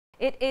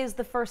It is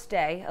the first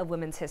day of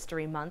Women's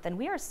History Month, and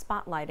we are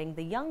spotlighting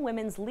the Young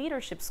Women's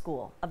Leadership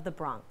School of the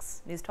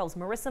Bronx. News 12's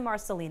Marissa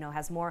Marcelino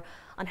has more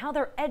on how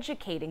they're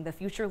educating the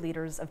future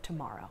leaders of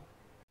tomorrow.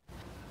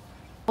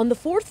 On the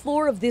fourth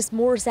floor of this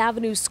Morris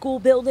Avenue school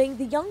building,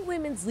 the Young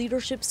Women's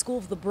Leadership School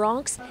of the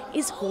Bronx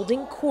is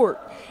holding court.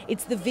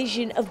 It's the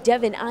vision of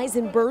Devin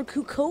Eisenberg,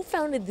 who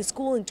co-founded the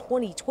school in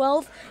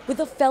 2012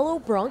 with a fellow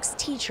Bronx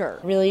teacher.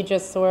 Really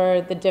just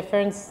saw the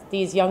difference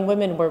these young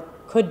women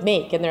could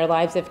make in their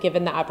lives if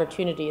given the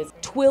opportunities.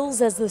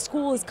 TWILS, as the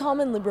school is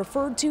commonly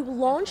referred to,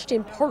 launched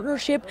in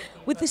partnership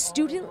with the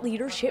Student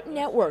Leadership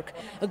Network,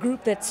 a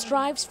group that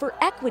strives for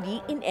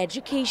equity in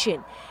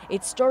education.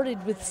 It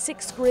started with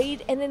 6th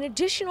grade, and an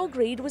additional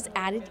grade was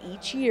added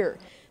each year.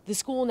 The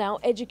school now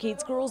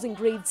educates girls in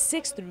grades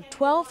 6 through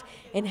 12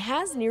 and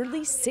has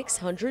nearly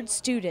 600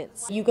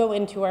 students. You go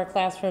into our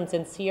classrooms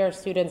and see our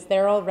students,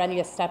 they're all ready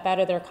to step out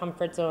of their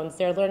comfort zones.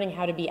 They're learning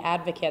how to be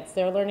advocates.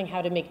 They're learning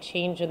how to make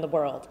change in the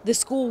world. The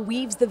school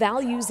weaves the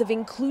values of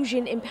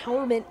inclusion,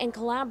 empowerment, and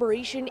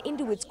collaboration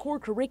into its core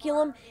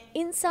curriculum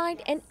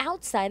inside and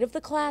outside of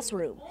the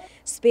classroom.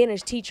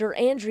 Spanish teacher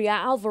Andrea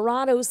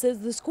Alvarado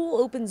says the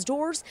school opens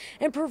doors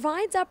and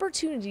provides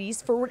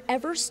opportunities for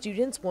whatever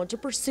students want to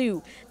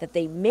pursue that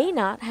they may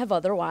not have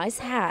otherwise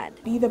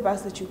had. Be the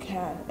best that you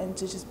can and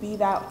to just be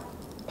that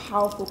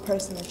powerful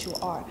person that you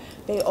are.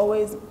 They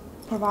always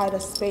provide a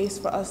space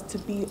for us to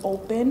be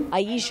open.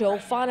 Aisha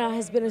Ofana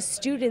has been a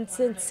student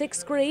since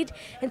 6th grade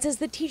and says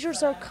the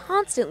teachers are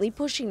constantly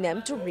pushing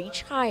them to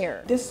reach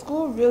higher. This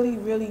school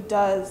really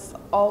does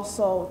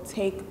also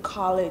take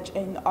college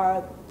and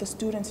the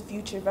students'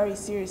 future very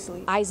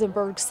seriously.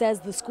 Eisenberg says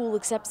the school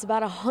accepts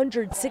about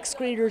 100 6th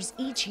graders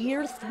each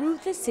year through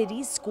the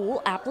city's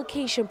school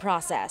application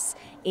process.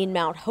 In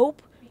Mount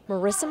Hope,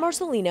 Marissa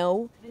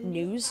Marcelino,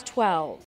 News 12.